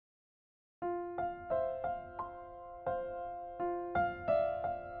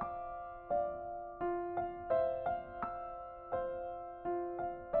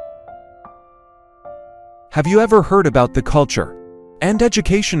Have you ever heard about the culture and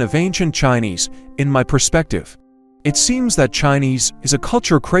education of ancient Chinese? In my perspective, it seems that Chinese is a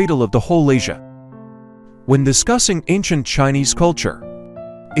culture cradle of the whole Asia. When discussing ancient Chinese culture,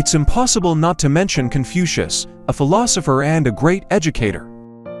 it's impossible not to mention Confucius, a philosopher and a great educator.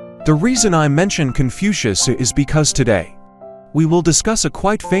 The reason I mention Confucius is because today, we will discuss a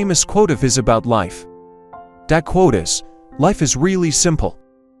quite famous quote of his about life. That quote is, "Life is really simple,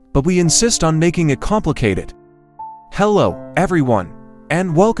 but we insist on making it complicated." Hello, everyone,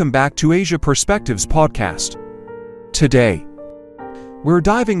 and welcome back to Asia Perspectives podcast. Today, we're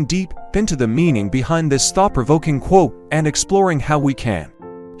diving deep into the meaning behind this thought-provoking quote and exploring how we can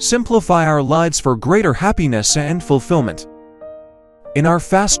simplify our lives for greater happiness and fulfillment. In our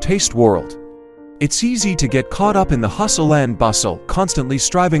fast-paced world, it's easy to get caught up in the hustle and bustle, constantly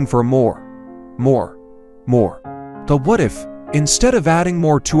striving for more. But what if, instead of adding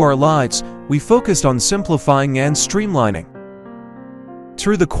more to our lives, we focused on simplifying and streamlining?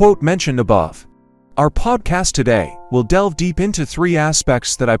 Through the quote mentioned above, our podcast today will delve deep into three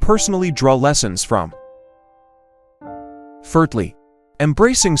aspects that I personally draw lessons from. Firstly,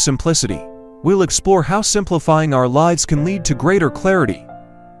 embracing simplicity. We'll explore how simplifying our lives can lead to greater clarity,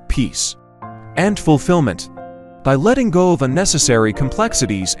 peace, and fulfillment. By letting go of unnecessary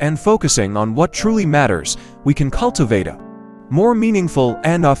complexities and focusing on what truly matters, we can cultivate a more meaningful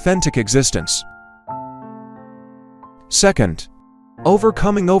and authentic existence. Second,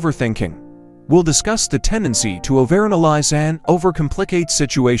 overcoming overthinking. We'll discuss the tendency to overanalyze and overcomplicate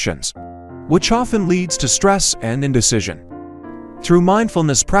situations, which often leads to stress and indecision. Through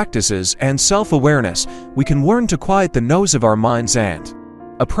mindfulness practices and self-awareness, we can learn to quiet the noise of our minds and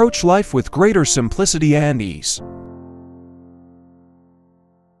approach life with greater simplicity and ease.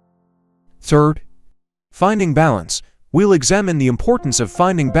 Third, finding balance. We'll examine the importance of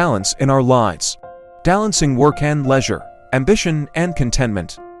finding balance in our lives, balancing work and leisure, ambition and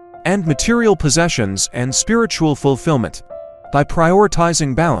contentment, and material possessions and spiritual fulfillment. By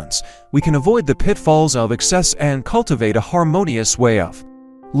prioritizing balance, we can avoid the pitfalls of excess and cultivate a harmonious way of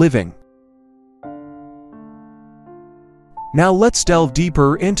living. Now let's delve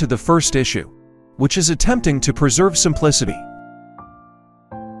deeper into the first issue, which is attempting to preserve simplicity.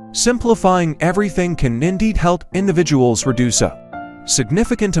 Simplifying everything can indeed help individuals reduce a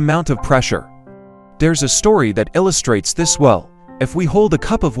significant amount of pressure. There's a story that illustrates this well. If we hold a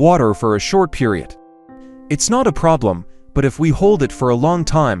cup of water for a short period, it's not a problem, but if we hold it for a long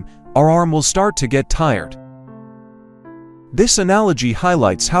time, our arm will start to get tired. This analogy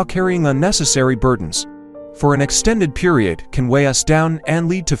highlights how carrying unnecessary burdens for an extended period can weigh us down and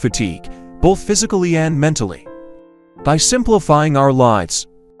lead to fatigue, both physically and mentally. By simplifying our lives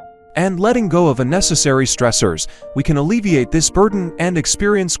and letting go of unnecessary stressors, we can alleviate this burden and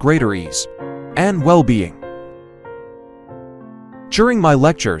experience greater ease and well-being. During my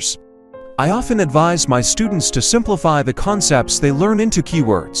lectures, I often advise my students to simplify the concepts they learn into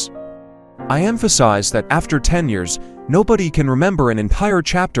keywords. I emphasize that after 10 years, nobody can remember an entire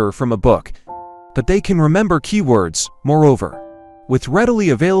chapter from a book, but they can remember keywords. Moreover, with readily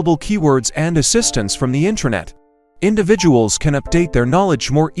available keywords and assistance from the internet, individuals can update their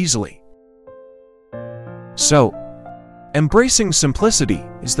knowledge more easily. So, embracing simplicity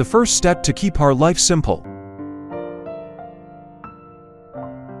is the first step to keep our life simple.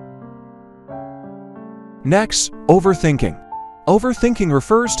 Next, overthinking. Overthinking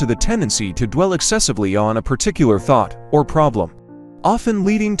refers to the tendency to dwell excessively on a particular thought or problem, often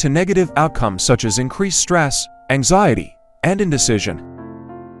leading to negative outcomes such as increased stress, anxiety, and indecision.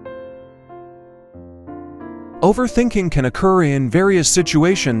 Overthinking can occur in various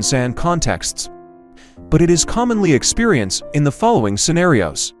situations and contexts, but it is commonly experienced in the following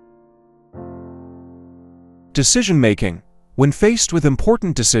scenarios. Decision-making. When faced with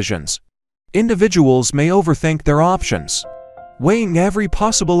important decisions, individuals may overthink their options, weighing every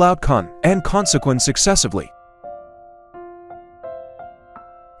possible outcome and consequence excessively.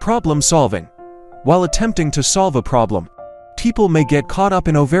 Problem solving. While attempting to solve a problem, people may get caught up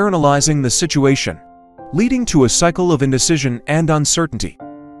in overanalyzing the situation, leading to a cycle of indecision and uncertainty.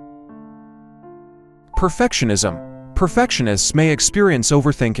 Perfectionism. Perfectionists may experience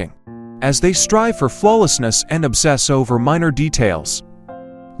overthinking, as they strive for flawlessness and obsess over minor details,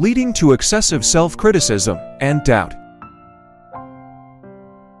 leading to excessive self-criticism and doubt.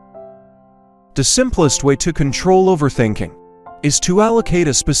 The simplest way to control overthinking is to allocate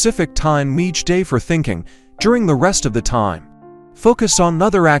a specific time each day for thinking. During the rest of the time, focus on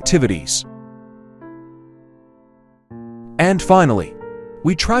other activities. And finally,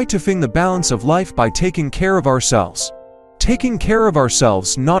 we try to find the balance of life by taking care of ourselves. Taking care of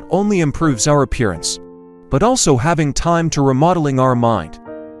ourselves not only improves our appearance, but also having time to remodeling our mind.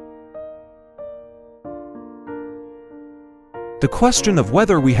 The question of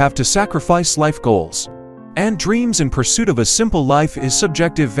whether we have to sacrifice life goals and dreams in pursuit of a simple life is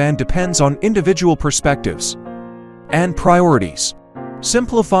subjective and depends on individual perspectives and priorities.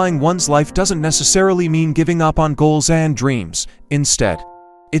 Simplifying one's life doesn't necessarily mean giving up on goals and dreams. Instead,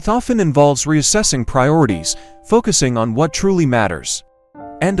 it often involves reassessing priorities, focusing on what truly matters,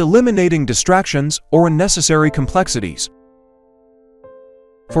 and eliminating distractions or unnecessary complexities.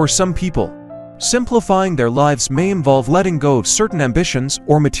 For some people, simplifying their lives may involve letting go of certain ambitions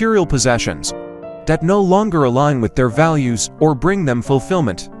or material possessions that no longer align with their values or bring them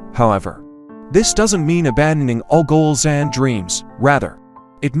fulfillment. However, this doesn't mean abandoning all goals and dreams. Rather,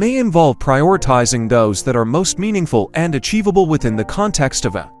 it may involve prioritizing those that are most meaningful and achievable within the context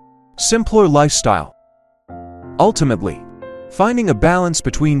of a simpler lifestyle. Ultimately, finding a balance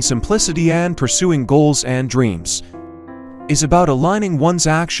between simplicity and pursuing goals and dreams is about aligning one's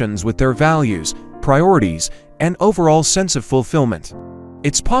actions with their values, priorities, and overall sense of fulfillment.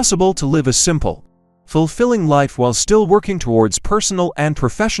 It's possible to live a simple, fulfilling life while still working towards personal and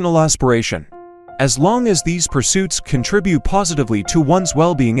professional aspiration, as long as these pursuits contribute positively to one's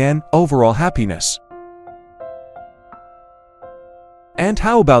well-being and overall happiness. And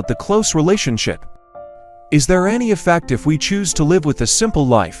how about the close relationship? Is there any effect if we choose to live with a simple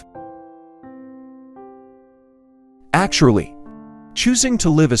life? Actually, choosing to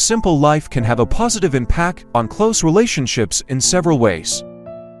live a simple life can have a positive impact on close relationships in several ways.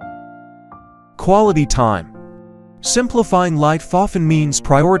 Quality time. Simplifying life often means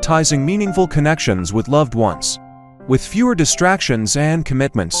prioritizing meaningful connections with loved ones. With fewer distractions and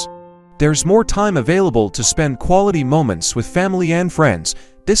commitments, there's more time available to spend quality moments with family and friends.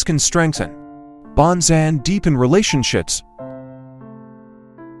 This can strengthen bonds and deepen relationships.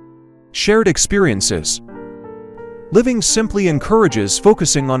 Shared experiences. Living simply encourages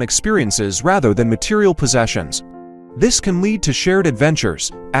focusing on experiences rather than material possessions. This can lead to shared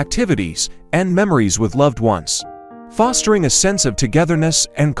adventures, activities, and memories with loved ones, fostering a sense of togetherness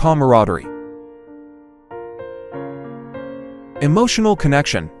and camaraderie. Emotional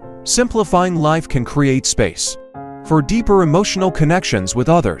connection. Simplifying life can create space for deeper emotional connections with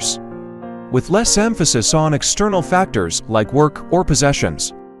others, with less emphasis on external factors like work or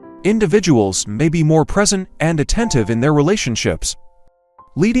possessions. Individuals may be more present and attentive in their relationships,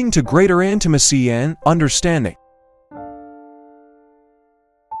 leading to greater intimacy and understanding.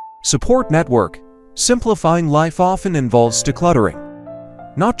 Support network. Simplifying life often involves decluttering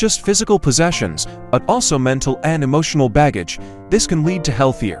not just physical possessions, but also mental and emotional baggage. This can lead to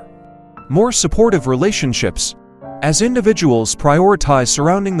healthier, more supportive relationships, as individuals prioritize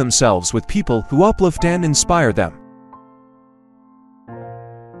surrounding themselves with people who uplift and inspire them.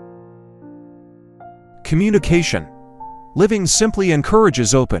 Communication. Living simply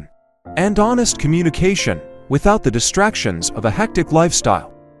encourages open and honest communication without the distractions of a hectic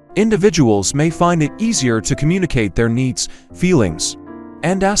lifestyle. Individuals may find it easier to communicate their needs, feelings,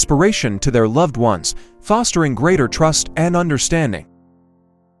 and aspiration to their loved ones, fostering greater trust and understanding.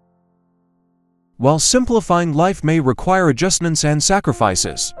 While simplifying life may require adjustments and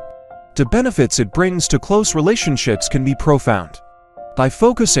sacrifices, the benefits it brings to close relationships can be profound. By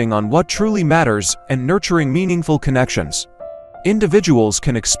focusing on what truly matters and nurturing meaningful connections, individuals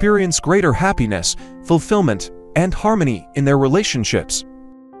can experience greater happiness, fulfillment, and harmony in their relationships.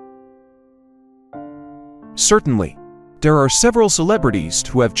 Certainly, there are several celebrities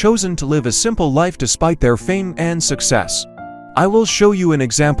who have chosen to live a simple life despite their fame and success. I will show you an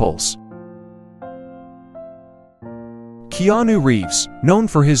examples. Keanu Reeves, known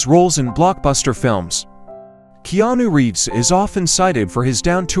for his roles in blockbuster films. Keanu Reeves is often cited for his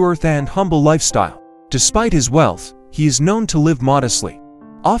down-to-earth and humble lifestyle. Despite his wealth, he is known to live modestly,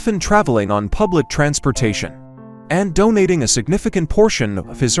 often traveling on public transportation and donating a significant portion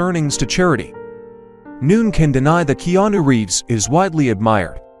of his earnings to charity. None can deny that Keanu Reeves is widely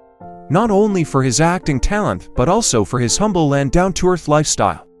admired, not only for his acting talent but also for his humble and down-to-earth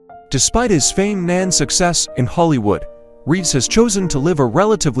lifestyle. Despite his fame and success in Hollywood, Reeves has chosen to live a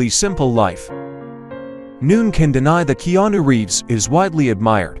relatively simple life. None can deny that Keanu Reeves is widely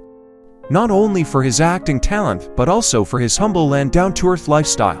admired, not only for his acting talent but also for his humble and down-to-earth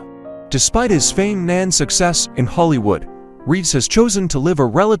lifestyle. Despite his fame and success in Hollywood, Reeves has chosen to live a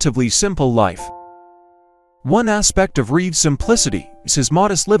relatively simple life. One aspect of Reeves' simplicity is his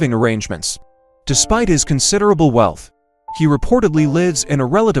modest living arrangements. Despite his considerable wealth, he reportedly lives in a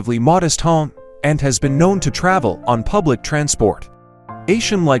relatively modest home and has been known to travel on public transport,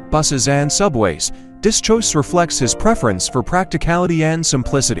 like buses and subways. This choice reflects his preference for practicality and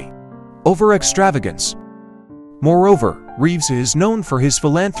simplicity over extravagance. Moreover, Reeves is known for his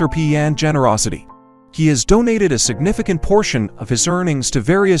philanthropy and generosity. He has donated a significant portion of his earnings to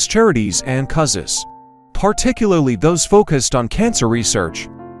various charities and causes, particularly those focused on cancer research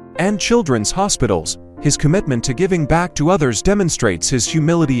and children's hospitals. His commitment to giving back to others demonstrates his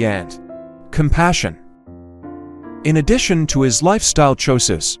humility and compassion. In addition to his lifestyle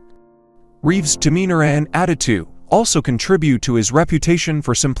choices, Reeves' demeanor and attitude also contribute to his reputation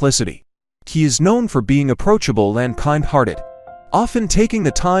for simplicity. He is known for being approachable and kind-hearted, often taking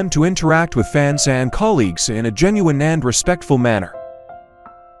the time to interact with fans and colleagues in a genuine and respectful manner.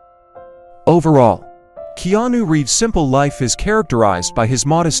 Overall, Keanu Reeves' simple life is characterized by his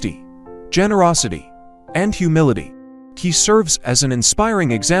modesty, generosity, and humility. He serves as an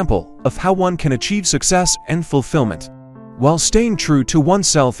inspiring example of how one can achieve success and fulfillment, while staying true to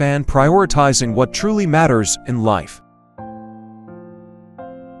oneself and prioritizing what truly matters in life.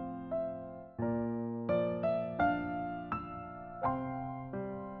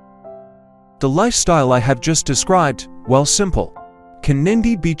 The lifestyle I have just described, while simple, can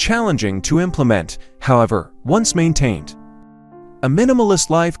indeed be challenging to implement. However, once maintained, a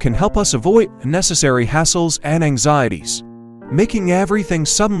minimalist life can help us avoid unnecessary hassles and anxieties, making everything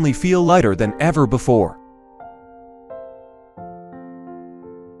suddenly feel lighter than ever before.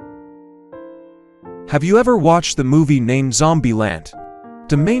 Have you ever watched the movie named Zombieland?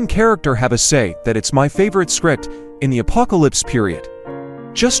 The main character have a say that it's my favorite script in the apocalypse period.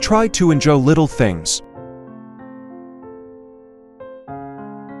 Just try to enjoy little things.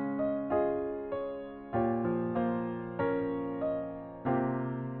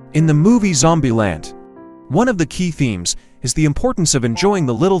 In the movie Zombieland, one of the key themes is the importance of enjoying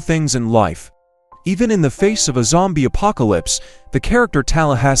the little things in life. Even in the face of a zombie apocalypse, the character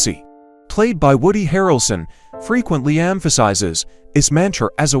Tallahassee, played by Woody Harrelson, frequently emphasizes his mantra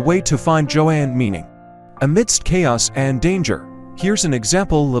as a way to find joy and meaning amidst chaos and danger. Here's an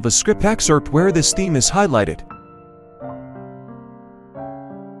example of a script excerpt where this theme is highlighted.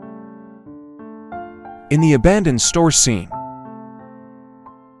 In the abandoned store scene,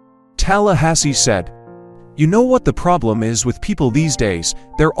 Tallahassee said, "You know what the problem is with people these days?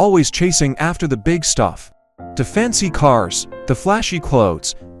 They're always chasing after the big stuff. The fancy cars, the flashy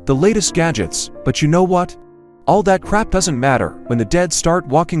clothes, the latest gadgets, but you know what? All that crap doesn't matter when the dead start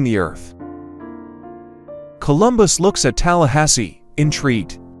walking the earth." Columbus looks at Tallahassee,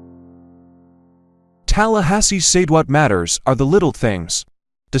 intrigued. Tallahassee said what matters are the little things.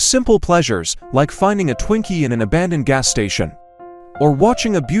 The simple pleasures, like finding a Twinkie in an abandoned gas station, or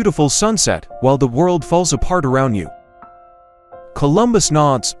watching a beautiful sunset while the world falls apart around you. Columbus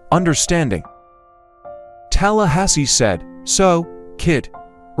nods, understanding. Tallahassee said, "So, kid,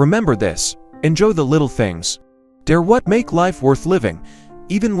 remember this. Enjoy the little things. They're what make life worth living,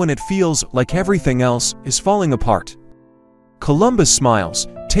 even when it feels like everything else is falling apart." Columbus smiles,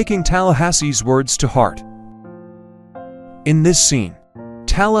 taking Tallahassee's words to heart. In this scene,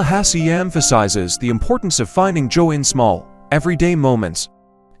 Tallahassee emphasizes the importance of finding joy in small, everyday moments,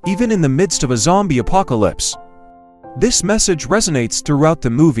 even in the midst of a zombie apocalypse. This message resonates throughout the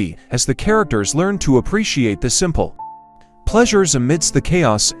movie as the characters learn to appreciate the simple pleasures amidst the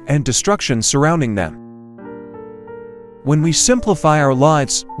chaos and destruction surrounding them. When we simplify our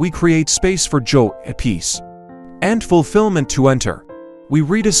lives, we create space for joy, peace, and fulfillment to enter. We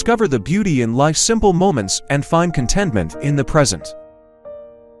rediscover the beauty in life's simple moments and find contentment in the present.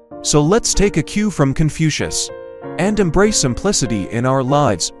 So let's take a cue from Confucius and embrace simplicity in our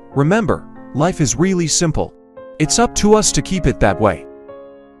lives. Remember, life is really simple. It's up to us to keep it that way.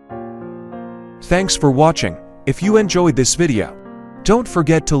 Thanks for watching. If you enjoyed this video, don't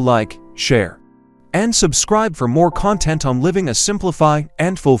forget to like, share, and subscribe for more content on living a simplified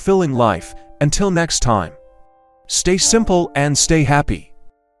and fulfilling life. Until next time, stay simple and stay happy.